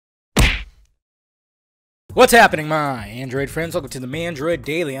What's happening, my Android friends? Welcome to the Mandroid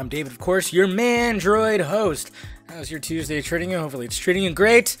Daily. I'm David, of course, your Mandroid host. How's your Tuesday treating you? Hopefully it's treating you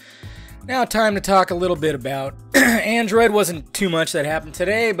great. Now time to talk a little bit about Android. Wasn't too much that happened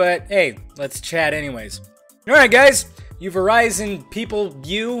today, but hey, let's chat anyways. Alright guys, you Verizon people,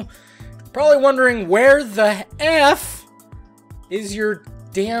 you probably wondering where the F is your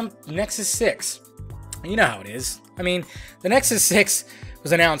damn Nexus 6. You know how it is. I mean, the Nexus 6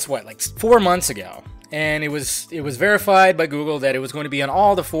 was announced, what, like 4 months ago? And it was verified by Google that it was going to be on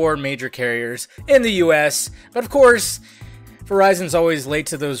all the 4 major carriers in the US. But of course, Verizon's always late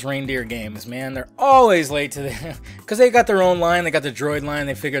to those reindeer games, man. They're always late to the because they got their own line, they got the Droid line,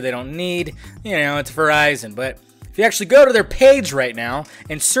 they figure they don't need, it's Verizon. But if you actually go to their page right now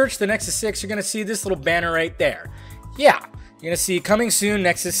and search the Nexus 6, you're going to see this little banner right there. Yeah, you're going to see coming soon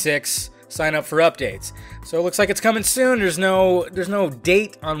Nexus 6. Sign up for updates. So it looks like it's coming soon. There's no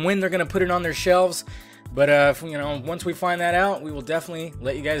date on when they're going to put it on their shelves, but once we find that out, we will definitely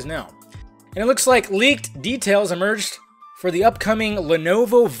let you guys know. And it looks like leaked details emerged for the upcoming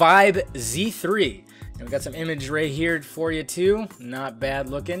Lenovo Vibe Z3. And we got some image right here for you too. Not bad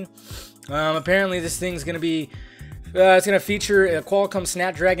looking. Apparently this thing's going to be it's going to feature a Qualcomm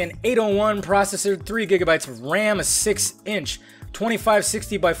Snapdragon 801 processor, 3 gigabytes of RAM, a 6-inch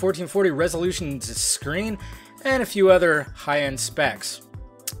 2560 by 1440 resolution screen, and a few other high-end specs.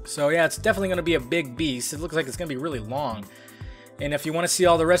 So yeah, it's definitely going to be a big beast. It looks like it's going to be really long. And if you want to see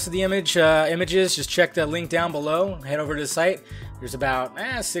all the rest of the images, just check the link down below. Head over to the site. There's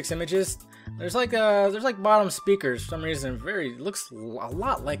about 6 images. There's like bottom speakers for some reason. It looks a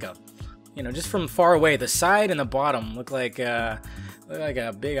lot like a, just from far away. The side and the bottom look like a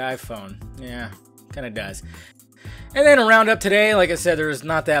big iPhone. Yeah, kind of does. And then a roundup today, like I said, there's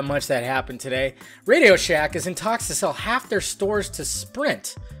not that much that happened today. Radio Shack is in talks to sell half their stores to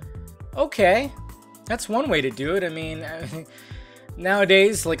Sprint. Okay, that's one way to do it. I mean,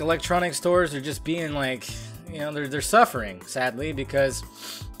 nowadays, like electronic stores are just being like, they're suffering, sadly, because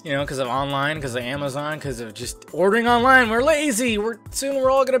of online, because of Amazon, because of just ordering online. We're lazy. Soon we're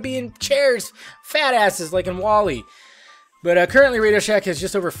all gonna be in chairs, fat asses like in WALL-E. But currently, Radio Shack has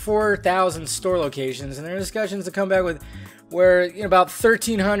just over 4,000 store locations, and there are discussions to come back with where about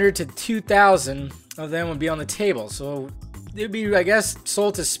 1,300 to 2,000 of them would be on the table. So they'd be, I guess,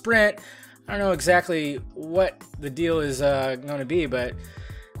 sold to Sprint. I don't know exactly what the deal is going to be, but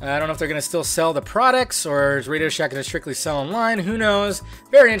I don't know if they're going to still sell the products, or is Radio Shack going to strictly sell online? Who knows?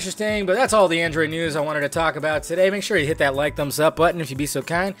 Very interesting, but that's all the Android news I wanted to talk about today. Make sure you hit that like, thumbs up button if you'd be so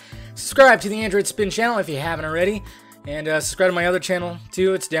kind. Subscribe to the AndroidSPIN channel if you haven't already. And subscribe to my other channel,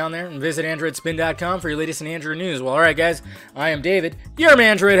 too. It's down there. And visit AndroidSPIN.com for your latest in Android news. Well, alright, guys. I am David, your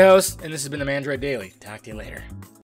Mandroid host, and this has been the Mandroid Daily. Talk to you later.